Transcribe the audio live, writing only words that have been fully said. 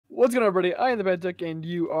What's going on, everybody? I am the Bad Duck, and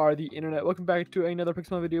you are the internet. Welcome back to another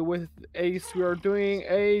Pixelmon video with Ace. We are doing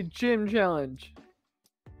a gym challenge.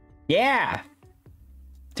 Yeah.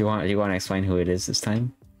 Do you want to explain who it is this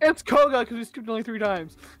time? It's Koga, because we skipped only 3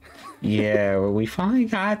 times. Yeah, well, we finally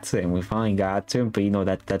got to him. But you know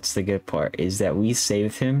that's the good part is that we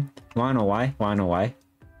saved him. Wanna know why?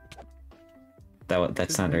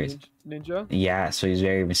 That's not the reason. Ninja? Yeah, so he's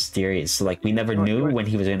very mysterious. So, like, we never knew when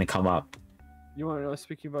he was gonna come up. You want to know,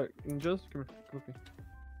 speaking about ninjas? Come with me.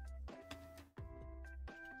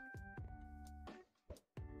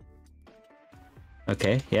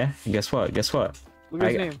 Okay, yeah. Guess what? Look at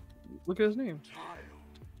his name. Look at his name.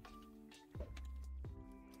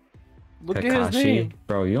 Look at his name.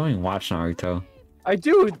 Bro, you don't even watch Naruto. I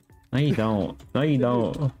do. No, you don't. No, you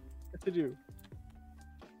don't. Yes, I do.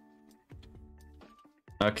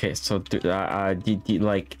 Okay, so do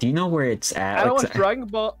you know where it's at? I don't watch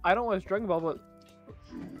Dragon Ball. But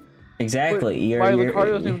exactly. My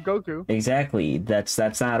Lucario's name is Goku. Exactly. That's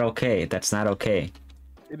not okay. That's not okay.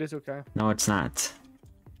 It is okay. No, it's not.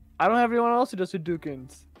 I don't have anyone else who does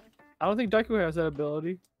Hadoukens. I don't think Deku has that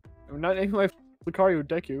ability. I'm not naming my Lucario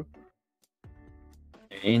Deku.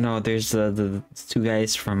 You know, there's the 2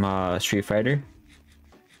 guys from Street Fighter.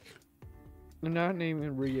 I'm not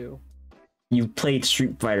naming Ryu. You played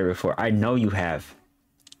Street Fighter before. I know you have.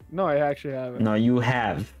 No, I actually haven't. No, you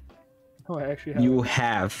have. No, I actually haven't. You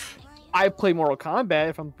have. I play Mortal Kombat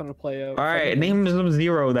if I'm gonna play All right, name some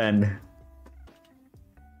Zero then.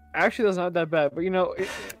 Actually, that's not that bad, but you know,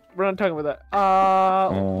 we're not talking about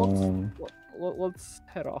that. Let's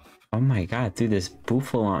head off. Oh my god, dude, this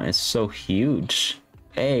Buffalon is so huge.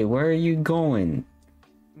 Hey, where are you going?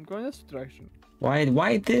 I'm going this direction.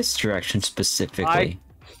 Why this direction specifically?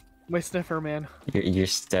 My sniffer, man.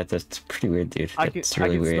 That's pretty weird, dude. That's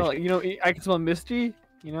really weird. Smell, you know, I can smell Misty.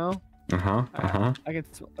 You know. I can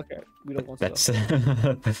smell. Okay, we don't want that's.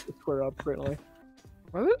 Let's square up greatly.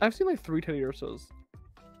 I've seen like 3 Teddy Ursos.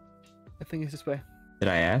 I think it's this way. Did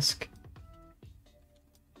I ask?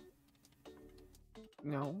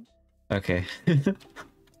 No. Okay. Do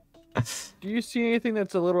you see anything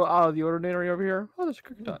that's a little out of the ordinary over here? Oh, there's a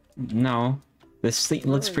cricket dot. No. This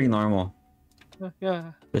looks pretty normal.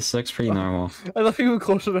 Yeah. This looks pretty normal. I left you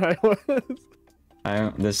closer than I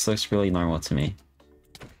was. This looks really normal to me.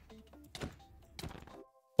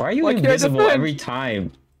 Why are you invisible every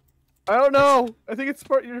time? I don't know. I think it's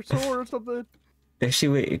part of your sword or something.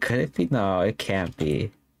 Actually, wait, could it be? No, it can't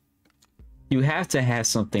be. You have to have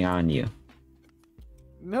something on you.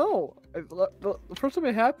 No. The first time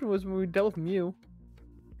it happened was when we dealt with Mew.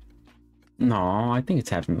 No, I think it's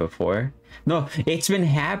happened before. No, it's been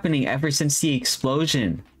happening ever since the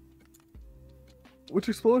explosion. Which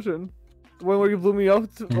explosion? The one where you blew me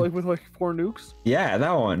up to, with 4 nukes? Yeah,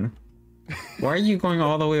 that one. Why are you going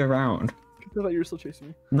all the way around? I thought you were still chasing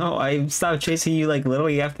me. No, I stopped chasing you like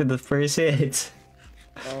literally after the first hit.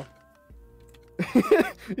 Oh.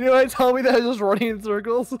 You know what? Tell me that I'm just running in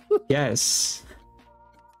circles. Yes.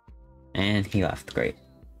 And he left. Great.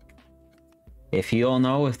 If you all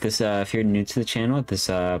know, if you're new to the channel, this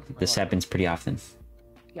happens pretty often.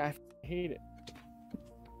 Yeah, I hate it.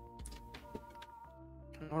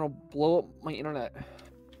 I want to blow up my internet.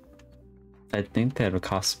 I think that would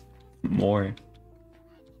cost more.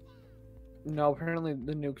 No, apparently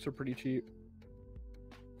the nukes are pretty cheap.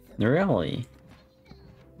 Really?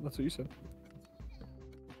 That's what you said.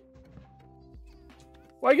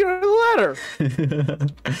 Why get under the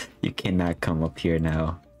ladder? You cannot come up here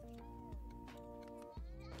now.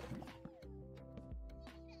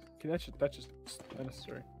 Okay, that's just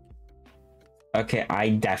unnecessary. Okay, I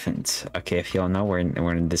deafened. Okay, if you all know, we're in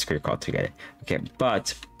a Discord call together. Okay,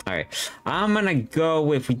 but all right, I'm gonna go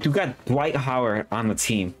with we do got Dwight Howard on the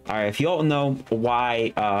team. All right, if you all know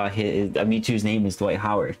why Mewtwo's name is Dwight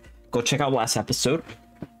Howard, go check out last episode.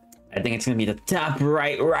 I think it's gonna be the top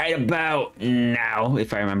right about now,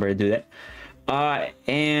 if I remember to do that.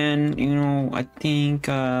 And you know, I think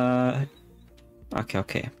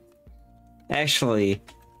okay. Actually,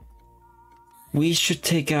 we should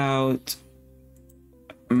take out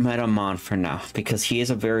Metamon for now because he is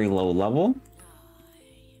a very low level.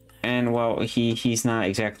 And well, he's not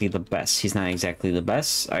exactly the best.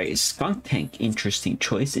 All right, Skunk Tank, interesting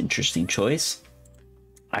choice.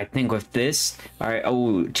 I think with this, all right.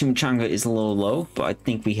 Oh, Chimichanga is a little low, but I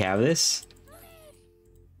think we have this.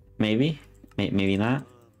 Maybe not.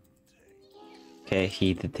 Okay,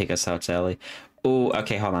 he did take us out, Sally. Oh,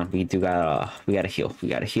 okay, hold on. We gotta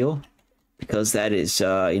heal. Because that is,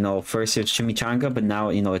 you know, first it's Chimichanga, but now,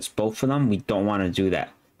 you know, it's both of them. We don't want to do that.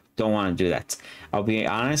 I'll be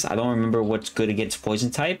honest, I don't remember what's good against poison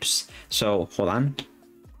types. So, hold on.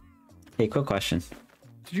 Hey, quick question.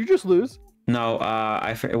 Did you just lose? No,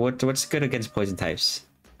 what's good against poison types?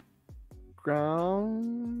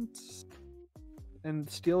 Ground and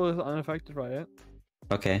steel is unaffected by it.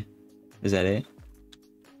 Okay, is that it?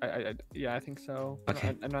 Yeah, I think so.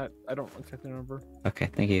 Okay. I don't exactly remember. Okay,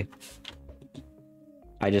 thank you.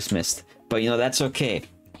 I just missed, but that's okay.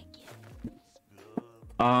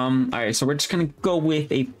 All right, so we're just gonna go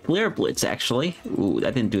with a flare blitz. Actually, ooh,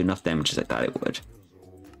 that didn't do enough damage as I thought it would.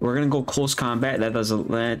 We're gonna go close combat. That does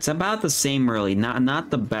it's about the same, really. Not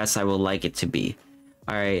the best I would like it to be.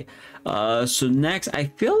 All right. So next, I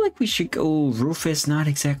feel like we should go Rufus. Not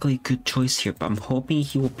exactly a good choice here, but I'm hoping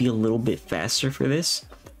he will be a little bit faster for this.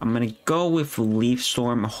 I'm gonna go with Leaf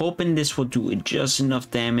Storm, hoping this will do just enough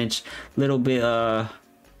damage. Little bit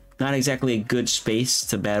not exactly a good space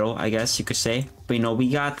to battle, I guess you could say. But we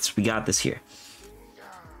got this here.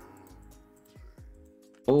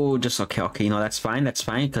 Oh, just okay. That's fine,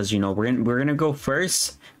 because we're gonna go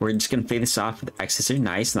first. We're just gonna fade this off with Accessor.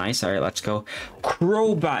 Nice. All right, let's go.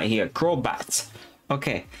 Crowbat here, Crowbat.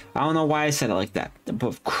 Okay, I don't know why I said it like that,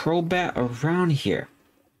 but Crowbat around here.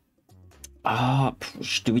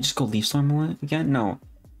 Do we just go Leaf Storm again? No.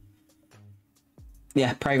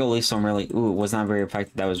 Yeah, probably go Leaf Storm, really. Ooh, it was not very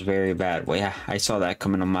effective. That was very bad. Well, yeah, I saw that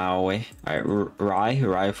coming a mile away. All right,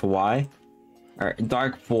 Rye for Y. All right,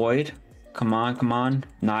 Dark Void. Come on.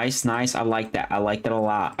 Nice. I like that. I like that a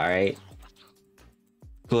lot. All right.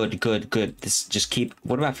 Good. This just keep.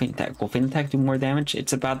 What about Feint Attack? Will Feint Attack do more damage?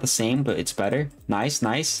 It's about the same, but it's better. Nice.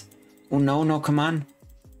 Oh, no, come on.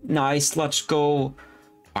 Nice. Let's go.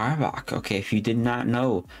 Arbok. Okay, if you did not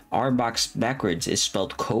know, Arbok's backwards is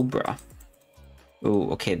spelled Cobra.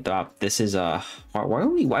 Oh, okay. This is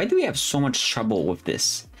why do we have so much trouble with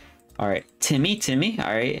this? All right, Timmy. All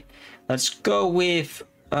right, let's go with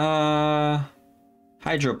Hydro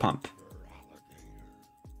Pump.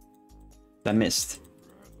 That missed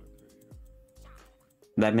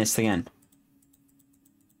again.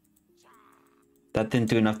 That didn't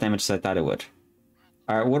do enough damage as I thought it would.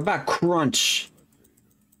 All right, what about Crunch?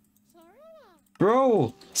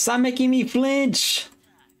 Bro, stop making me flinch.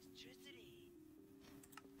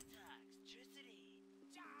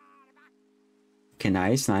 Okay,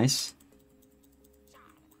 nice.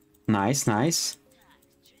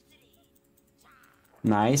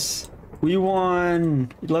 We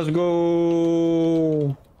won. Let's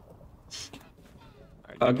go.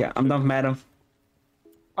 Okay, I'm done, madam.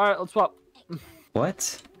 All right, let's swap.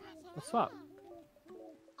 What? Let's swap.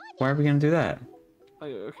 Why are we gonna do that?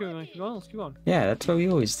 Okay, let's keep going. Yeah, that's what we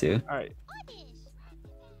always do. All right.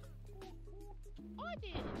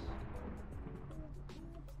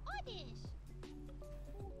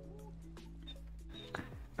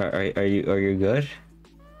 Are you good?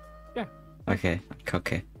 Yeah. Okay. All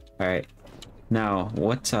right. Now,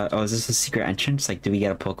 what's oh, is this a secret entrance? Like, do we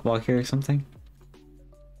get a Pokeball here or something?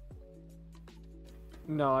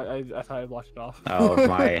 No, I thought I blocked it off. Oh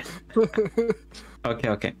my.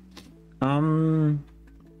 Okay.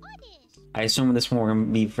 I assume this one we're gonna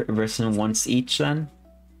be versing once each then?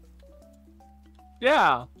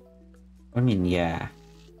 Yeah. I mean, yeah.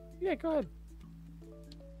 Yeah, go ahead.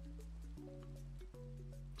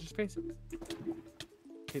 Just face it.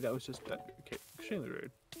 Okay, that was just okay. Extremely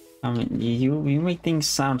rude. I mean, you make things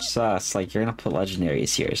sound sus, like you're gonna put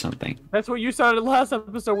legendaries here or something. That's what you started last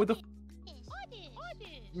episode with the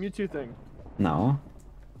Mewtwo thing. No.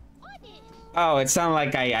 Oh, it sounded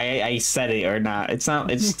like I said it or not. It's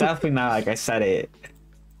not. It's definitely not like I said it.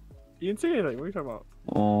 You didn't say anything. What are you talking about?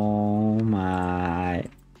 Oh my.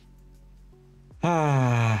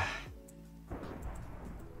 Ah.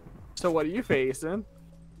 So what are you facing?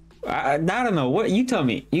 I don't know. What you tell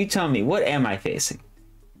me? You tell me. What am I facing?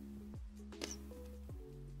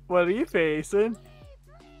 What are you facing?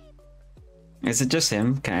 Is it just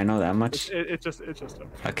him? Can I know that much? It's just him.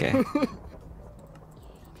 Okay.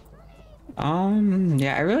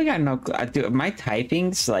 Yeah, I really got no. My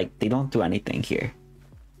typings, like, they don't do anything here.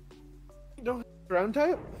 You don't have ground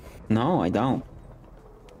type? No, I don't.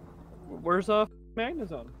 Where's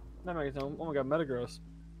Magnezone? Not Magnezone. Oh my god, Metagross.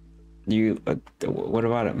 You. What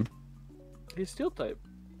about him? He's steel type.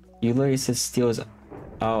 You literally said steel is.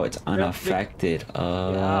 Oh, it's unaffected.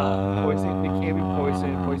 Yeah. Poison. They can't be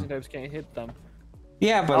poison. Poison types can't hit them.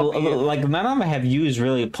 Yeah, but like none of them have used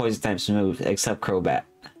really poison types moves except Crobat.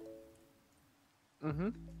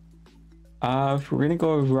 If we're gonna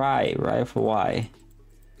go Rye for Y.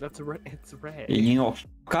 It's red. You know,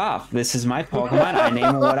 fuck off. This is my Pokemon. I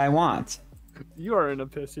name it what I want. You are in a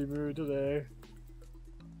pissy mood today.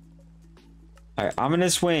 Alright,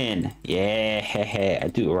 Ominous win. Yeah,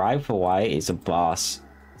 dude, Rye for Y is a boss.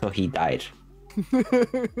 So he died.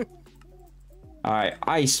 All right,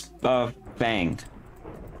 ice. Bang.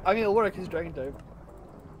 I mean, it'll work. He's dragon type.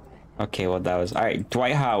 Okay, well that was all right.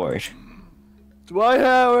 Dwight Howard. Dwight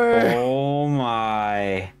Howard. Oh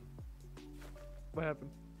my! What happened?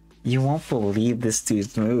 You won't believe this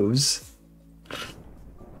dude's moves.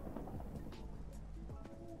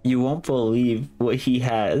 You won't believe what he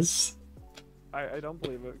has. I don't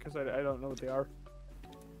believe it because I don't know what they are.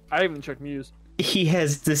 I haven't even checked Muse. He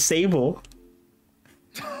has disable.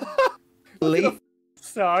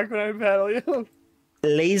 Suck when I battle you.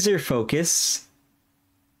 Laser focus.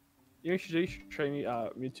 You should try me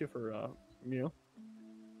Mewtwo for Mew.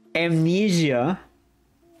 Amnesia.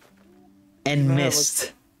 And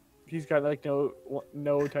mist. He's got like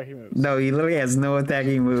no attacking moves. No, he literally has no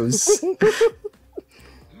attacking moves.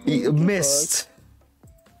 He missed.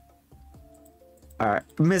 Alright,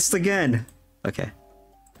 missed again. Okay.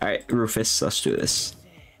 Alright, Rufus, let's do this.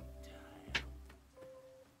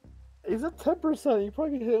 He's at 10%. You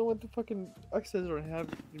probably can hit him with the fucking X's or have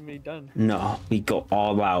me done. No, we go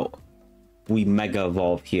all out. We mega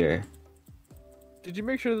evolve here. Did you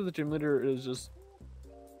make sure that the gym leader is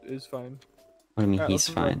fine? What do you mean he's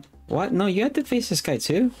fine? What? No, you have to face this guy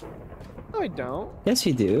too? No, I don't. Yes,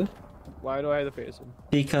 you do. Why do I have to face him?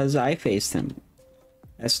 Because I faced him.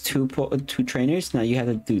 That's two trainers. Now you have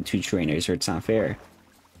to do 2 trainers, or it's not fair.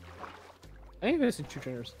 I ain't facing 2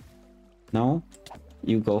 trainers. No,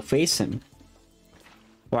 you go face him.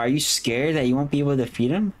 Why, are you scared that you won't be able to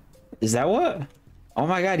defeat him? Is that what? Oh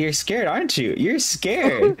my god, you're scared, aren't you? You're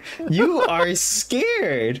scared. You are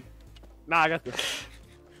scared. Nah, I got this.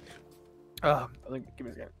 Give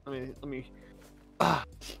me a second. Let me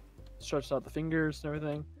stretch out the fingers and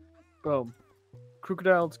everything. Boom.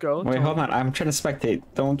 Crocodile, let's go. Wait, hold on. I'm trying to spectate.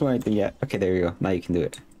 Don't do anything yet. Okay, there you go. Now you can do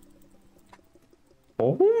it.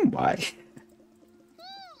 Oh my.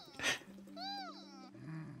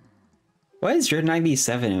 Why is your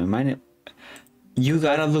 97 and mine? You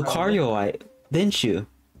got a Lucario, didn't you?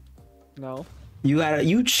 No.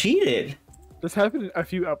 You cheated. This happened a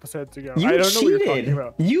few episodes ago. You I don't cheated. know what you're talking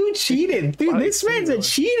about. You cheated. Dude, this man's a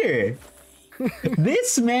cheater.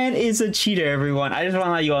 This man is a cheater, everyone. I just want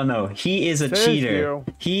to let you all know. He is a cheater.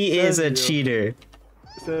 He is a cheater.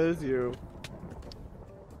 Says you.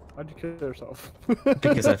 Why'd you kill yourself?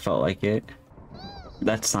 Because I felt like it.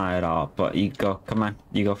 That's not at all. But you go. Come on.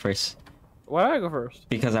 You go first. Why did I go first?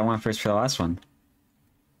 Because I went first for the last one.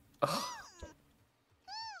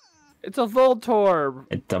 It's a Voltorb.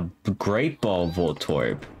 It's a Great Ball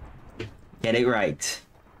Voltorb. Get it right.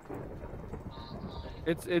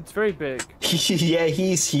 It's very big. Yeah,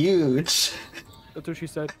 he's huge. That's what she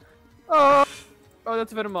said. Oh,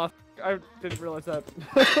 that's a Venomoth. I didn't realize that.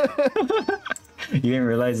 You didn't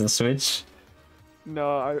realize the switch?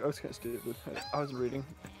 No, I was kind of stupid. I was reading.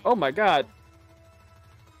 Oh my god.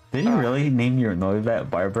 Did you really name your Noibat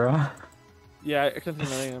Barbara? Yeah, I can't think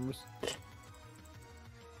of any numbers.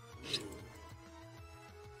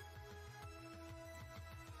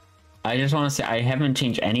 I just want to say I haven't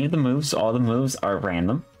changed any of the moves. All the moves are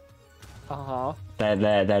random. Uh-huh.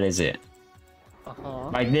 That is it. Uh-huh.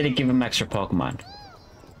 I did give him extra Pokemon.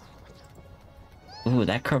 Ooh,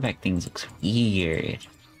 that Crobat thing looks weird.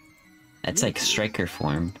 That's like Striker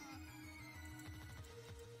form.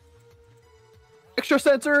 Extra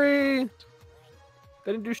sensory!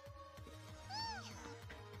 They didn't do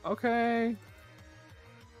Okay.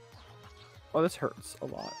 Oh, this hurts a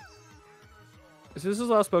lot. Is this his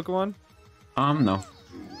last Pokemon? No.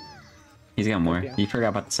 He's got more. Yeah. You forgot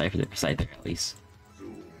about the Scyther at least.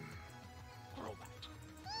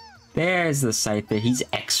 There's the Scyther. He's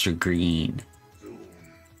extra green.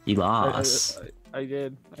 He lost. I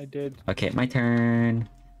did. Okay, my turn.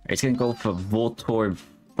 It's gonna go for Voltorb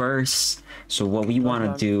first. So what we want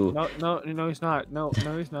to do? No, he's not. No,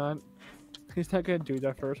 he's not. He's not gonna do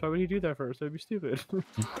that first. Why would he do that first? That'd be stupid.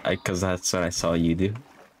 Because that's what I saw you do.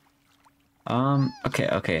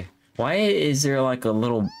 Okay. Why is there like a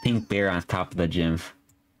little pink bear on top of the gym?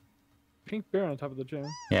 Pink bear on top of the gym?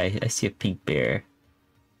 Yeah, I see a pink bear.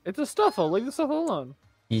 It's a Stuffle. Leave the Stuffle alone.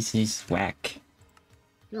 He's whack.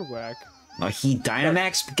 You're whack. Oh, he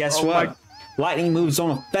Dynamax? But guess what? Lightning moves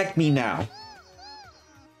don't affect me now.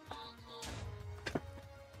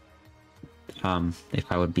 If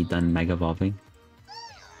I would be done Mega Evolving.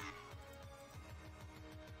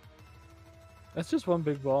 That's just one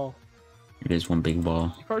big ball. It is one big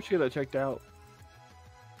ball. You probably should get that checked out.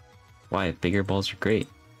 Why? Bigger balls are great.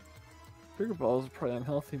 Bigger balls are probably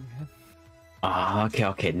unhealthy, man.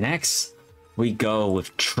 Okay. Next, we go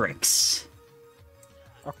with tricks.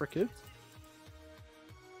 For kids?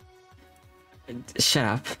 Shut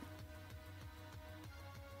up.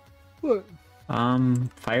 What?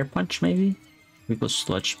 Fire Punch, maybe? We go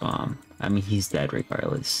Sludge Bomb. I mean, he's dead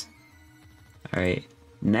regardless. Alright. He's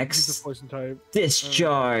a Next. poison type.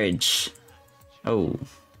 Discharge. Oh.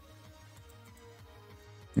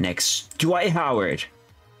 Next. Dwight Howard.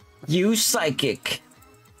 You Psychic.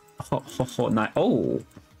 Not. Oh.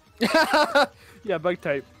 Yeah, bug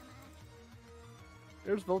type.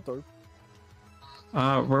 There's Voltorb.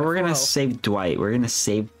 We're gonna save Dwight. We're gonna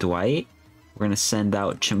save Dwight. We're gonna send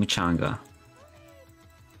out Chimichanga.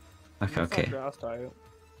 Okay, okay. Not grass type.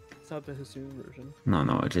 It's not the Hisuian version.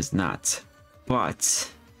 No, it is not.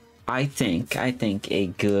 But I think a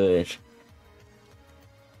good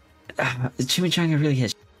Chimichanga really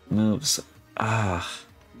has moves.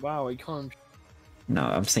 Wow, I call him. No,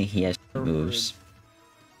 I'm saying he has moves.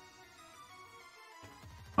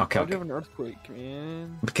 Okay, Why do you have an earthquake,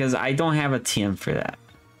 man? Because I don't have a TM for that.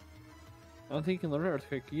 I don't think you can learn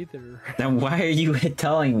earthquake either. Then why are you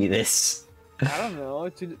telling me this? I don't know.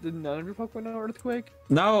 Did none of your Pokemon know earthquake?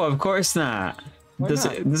 No, of course not. Why Does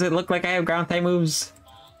not? it look like I have ground type moves?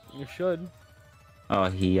 You should. Oh,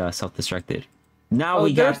 he self-destructed. Now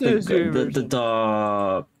we got the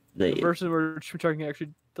version where Chimichanga can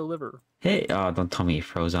actually deliver. Hey, oh, don't tell me he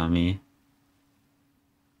froze on me.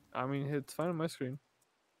 I mean, it's fine on my screen.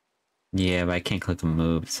 Yeah, but I can't click the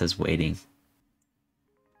move. It says waiting.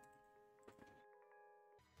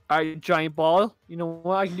 Alright, giant ball. You know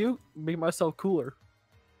what I can do? Make myself cooler.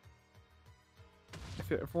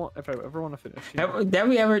 If I ever want to finish. Did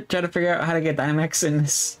we ever try to figure out how to get Dynamax in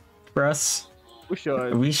this for us? We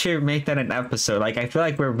should. We should make that an episode. Like, I feel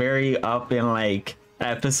like we're very up in, like,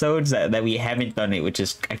 episodes that we haven't done it, which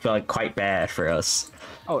is, I feel like, quite bad for us.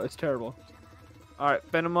 Oh, it's terrible.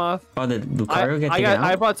 Alright, Venomoth. Oh, did Lucario get taken out?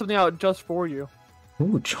 I brought something out just for you.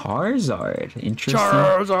 Ooh, Charizard. Interesting.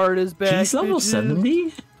 Charizard is back. He's level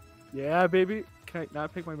 70? Yeah, baby. Can I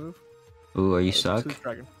not pick my move? Ooh, are you stuck?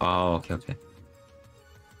 Oh, okay.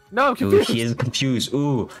 No, I'm confused. Ooh, he is confused.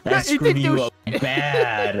 Ooh, that screwed you up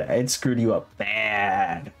bad. It screwed you up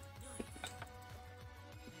bad.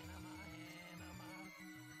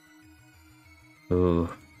 Ooh.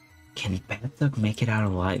 Can Bantha make it out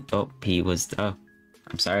alive? Oh, he was... Oh,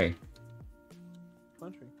 I'm sorry.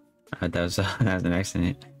 That was an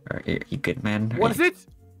accident. Alright, you good, man? Was it?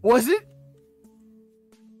 Was it?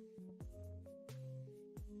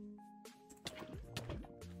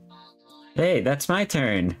 Hey, that's my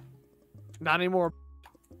turn. Not anymore.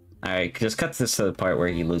 Alright, just cut this to the part where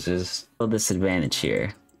he loses. A little disadvantage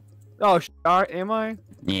here. Oh, am I?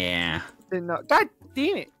 Yeah. God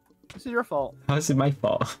damn it. This is your fault. How is it my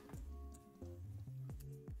fault?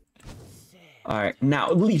 Alright,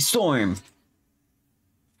 now Leaf Storm.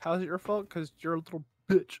 How's it your fault? Because you're a little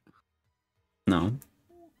bitch. No.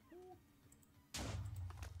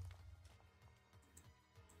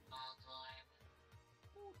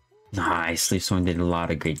 Nice, Leaf Storm did a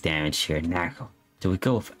lot of great damage here. Now, do we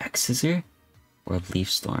go with X Scissor or Leaf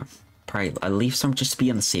Storm? Probably a Leaf Storm just to be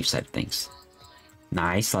on the safe side of things.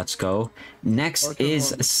 Nice, let's go. Next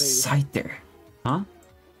is Scyther. Huh?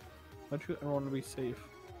 Why don't you ever want to be safe?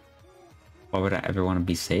 Why would I ever want to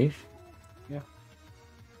be safe? Yeah.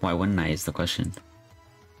 Why wouldn't I is the question.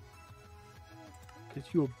 Because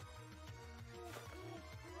you...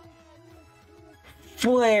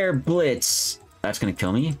 Flare Blitz! That's gonna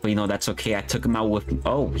kill me, but you know, that's okay. I took him out with...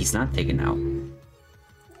 Oh, he's not taken out.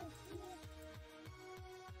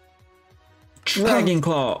 Dragon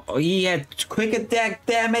Claw! Oh, he had Quick Attack,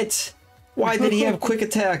 damn it! Why did he have Quick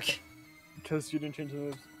Attack? Because you didn't change the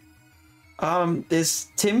moves. Is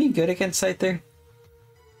Timmy good against Scyther?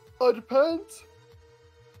 It depends.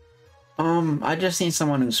 I just need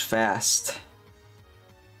someone who's fast.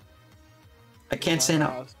 I can't say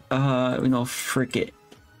no. You know, frick it.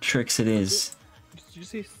 Tricks it is.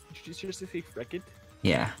 Did you seriously say frick it?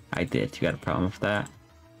 Yeah, I did. You got a problem with that?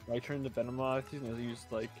 I turned the Venomoth, he's gonna use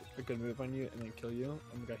like a good move on you and then kill you.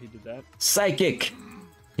 Oh my god, he did that. Psychic!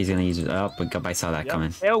 He's gonna use it up, but I saw that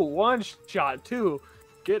coming. Oh, one shot too.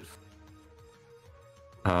 Get.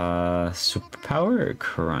 Superpower or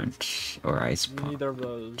Crunch or Ice Punch? Neither of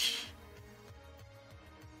those.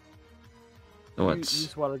 What's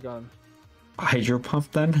use water gun? Hydro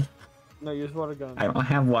Pump then? No, use water gun. I don't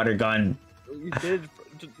have water gun. You did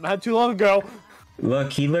not too long ago.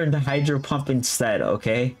 Look, he learned the Hydro Pump instead,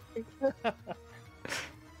 okay?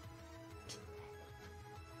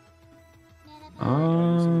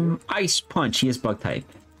 Ice Punch. He is Bug type.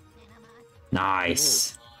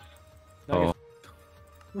 Nice. Oh.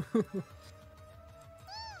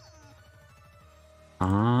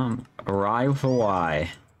 Arrive for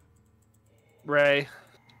Y. Ray.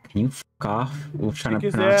 Can you fuck off? We're trying to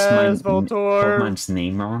Kick pronounce my Voltorb. Pokemon's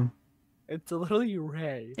name wrong. It's literally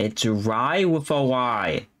Ray. It's Rye with a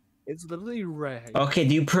Y. It's literally Ray. Okay,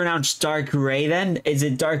 do you pronounce Dark Ray then? Is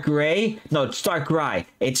it Dark Ray? No, it's Dark Rye.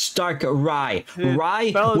 It's Dark Rye.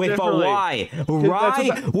 Rye with a Y.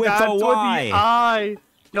 Rye with a That's what Y. the I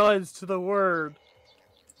does to the word.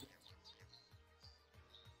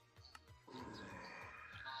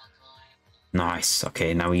 Nice.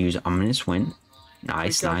 Okay, now we use Ominous Wind.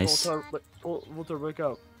 Nice, nice. Voltor, wake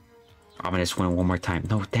up. Ominous Wind one more time.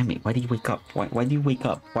 No, damn it. Why do you wake up? Why do you wake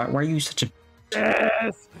up? Why are you such a...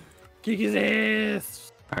 Yes! Kick his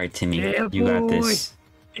ass! Alright, Timmy. Yeah, you got boy. this.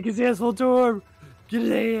 Kick his ass, Voltor! Get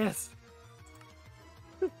his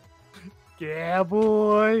ass! Yeah,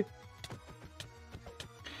 boy!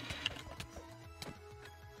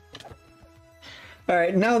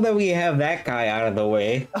 Alright, now that we have that guy out of the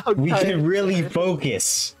way, we can really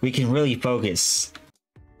focus. We can really focus.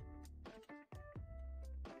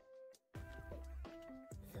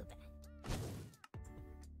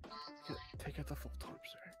 Take out the Voltorbs,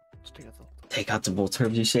 sir. Just take out the Voltorbs. Take out the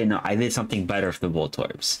Voltorbs, you say? No, I did something better for the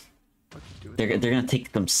Voltorbs. They're gonna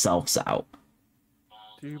take themselves out.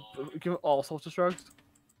 Do you give them all self-destructs?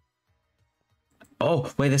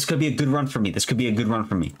 Oh, wait, this could be a good run for me. This could be a good run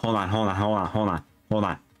for me. Hold on.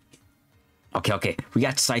 Okay. We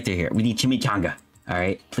got Scyther here. We need Chimichanga.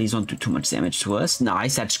 Alright, please don't do too much damage to us.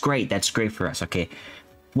 Nice, that's great. That's great for us. Okay.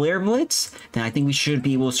 Flare Blitz? Then I think we should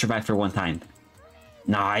be able to survive for one time.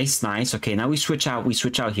 Nice. Okay, now we switch out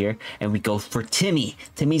here, and we go for Timmy.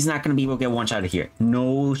 Timmy's not going to be able to get one shot of here.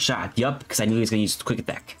 No shot. Yup, because I knew he was going to use the quick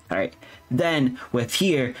attack. Alright. Then, with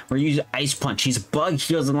here, we're using Ice Punch. He's a bug.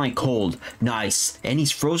 He doesn't like cold. Nice. And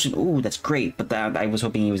he's frozen. Ooh, that's great. But I was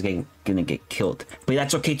hoping he was going to get killed. But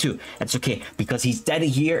that's okay, too. That's okay, because he's dead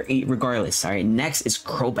here regardless. Alright, next is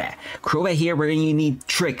Crobat. Crobat here, we're going to need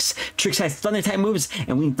Tricks. Tricks has Thunder-type moves,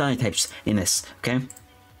 and we need Thunder-types in this. Okay?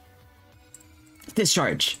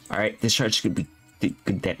 Discharge. Alright, Discharge could be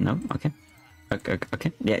good. That no? Okay.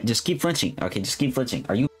 Okay. Yeah, just keep flinching. Okay, just keep flinching.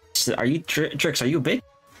 Are you Tricks? Are you big?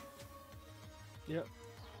 Yep.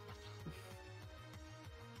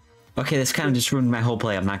 Okay, this kind of just ruined my whole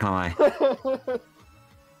play. I'm not gonna lie.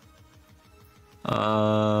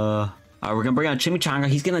 We're gonna bring out Chimichanga.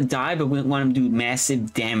 He's gonna die, but we want him to do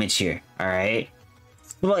massive damage here. All right.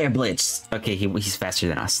 Flare Blitz. Okay, he's faster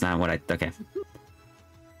than us. Not what I. Okay.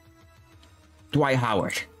 Dwight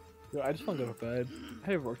Howard. Yo, I just want to go to bed.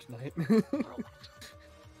 I have work tonight.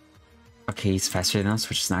 Okay, he's faster than us,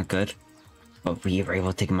 which is not good. But we were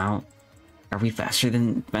able to take him out. Are we faster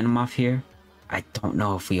than Venomoth here? I don't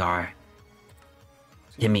know if we are.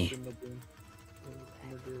 Gimme.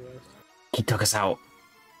 He took us out.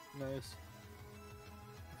 Nice.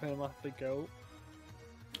 Venomoth the goat.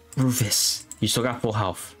 Rufus, you still got full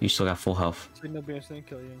health. So no being gonna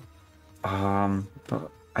kill you.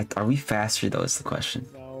 But are we faster though? Is the question.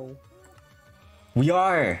 No. We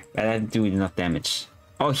are. That didn't do enough damage.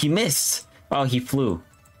 Oh, he missed. Oh, he flew.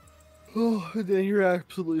 Oh, then you're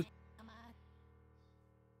absolutely.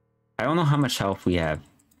 I don't know how much health we have.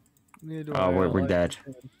 Oh, we're dead.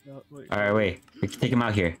 No, All right, wait. We can take him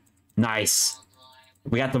out here. Nice.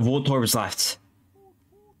 We got the Voltorbs left.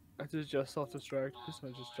 I just self-destruct. This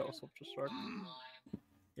one just self-destruct.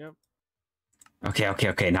 Yep.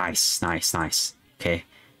 Okay. Nice. Okay.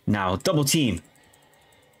 Now, double team.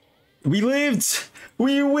 We lived!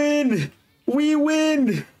 We win! We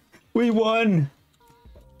won!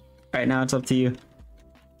 Alright, now it's up to you.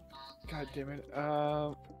 God damn it.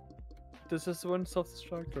 Does this one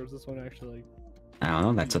self-destruct or is this one actually? I don't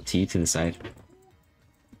know, that's up to you to decide.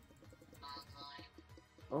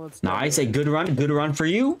 Oh, it's no, I say good run for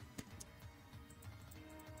you.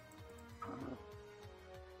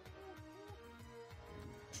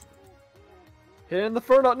 Hit in the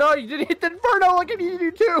Inferno! No, you didn't hit the Inferno like I needed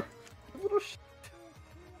you to! Little sh.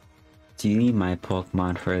 Do you need my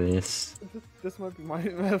Pokemon for this? This might be my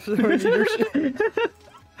leadership.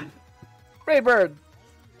 Raybird!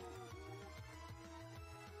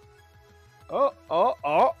 Oh.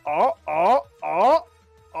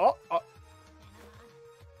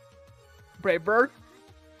 Raybird?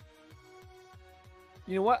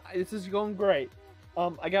 You know what? This is going great.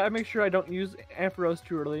 I gotta make sure I don't use Ampharos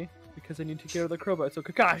too early because I need to get rid of the Crobat. So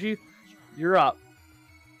Kakashi, you're up.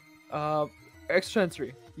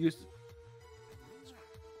 Extrasensory. Use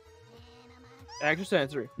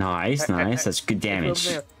Extrasensory. Nice. That's good damage.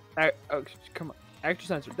 Oh, come on.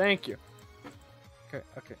 Extrasensory. Thank you.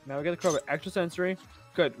 Okay. Now we got the Crobat. Extrasensory.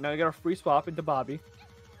 Good. Now we got a free swap into Bobby.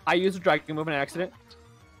 I used a Dragon move in an accident.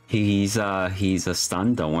 He's a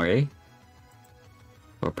stun. Don't worry.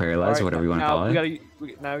 Or paralyzed, right, whatever you want to call it.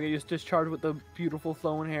 Now we gotta use Discharge with the beautiful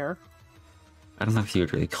flowing hair. I don't know if you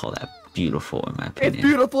would really call that beautiful, in my opinion. It's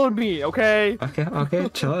beautiful to me, okay? Okay,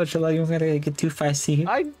 chill out. You don't gotta get too feisty.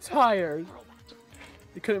 I'm tired.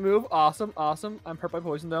 You couldn't move. Awesome. I'm hurt by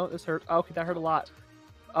poison though. This hurt. Oh, okay, that hurt a lot.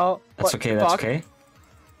 Oh, that's okay. That's okay.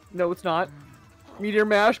 No, it's not. Meteor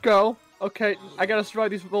mash, go. Okay, I gotta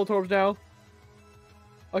survive these Voltorbs now.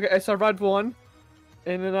 Okay, I survived one,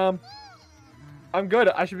 and then I'm good.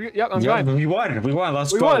 I should be. Yep, I'm fine. We won.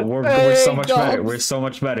 Let's We go. won. We're so much better. We're so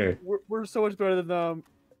much better. We're so much better than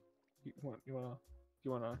You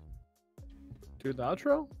wanna do the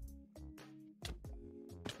outro?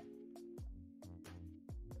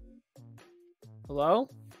 Hello?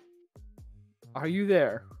 Are you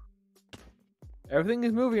there? Everything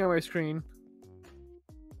is moving on my screen.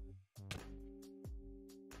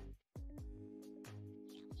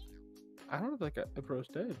 I don't know if that bro's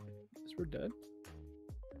dead. Is bro dead?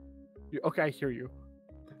 Okay, I hear you.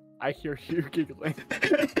 I hear you giggling.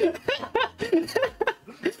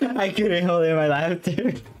 I couldn't hold in my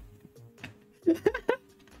laughter.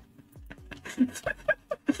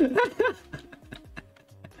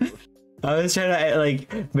 I was trying to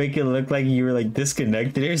like make it look like you were like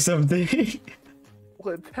disconnected or something.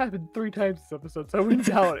 Well, it's happened 3 times this episode, so I wouldn't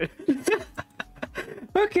doubt it.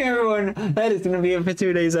 Okay, everyone, that is gonna be it for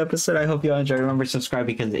today's episode. I hope you all enjoyed. Remember to subscribe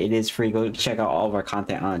because it is free. Go check out all of our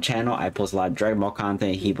content on the channel. I post a lot of Dragon Ball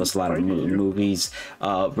content. He posts a lot of movies,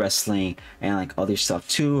 wrestling, and like other stuff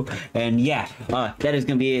too. And yeah, that is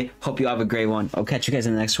gonna be it. Hope you all have a great one. I'll catch you guys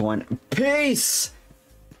in the next one. Peace.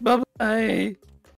 Bye bye.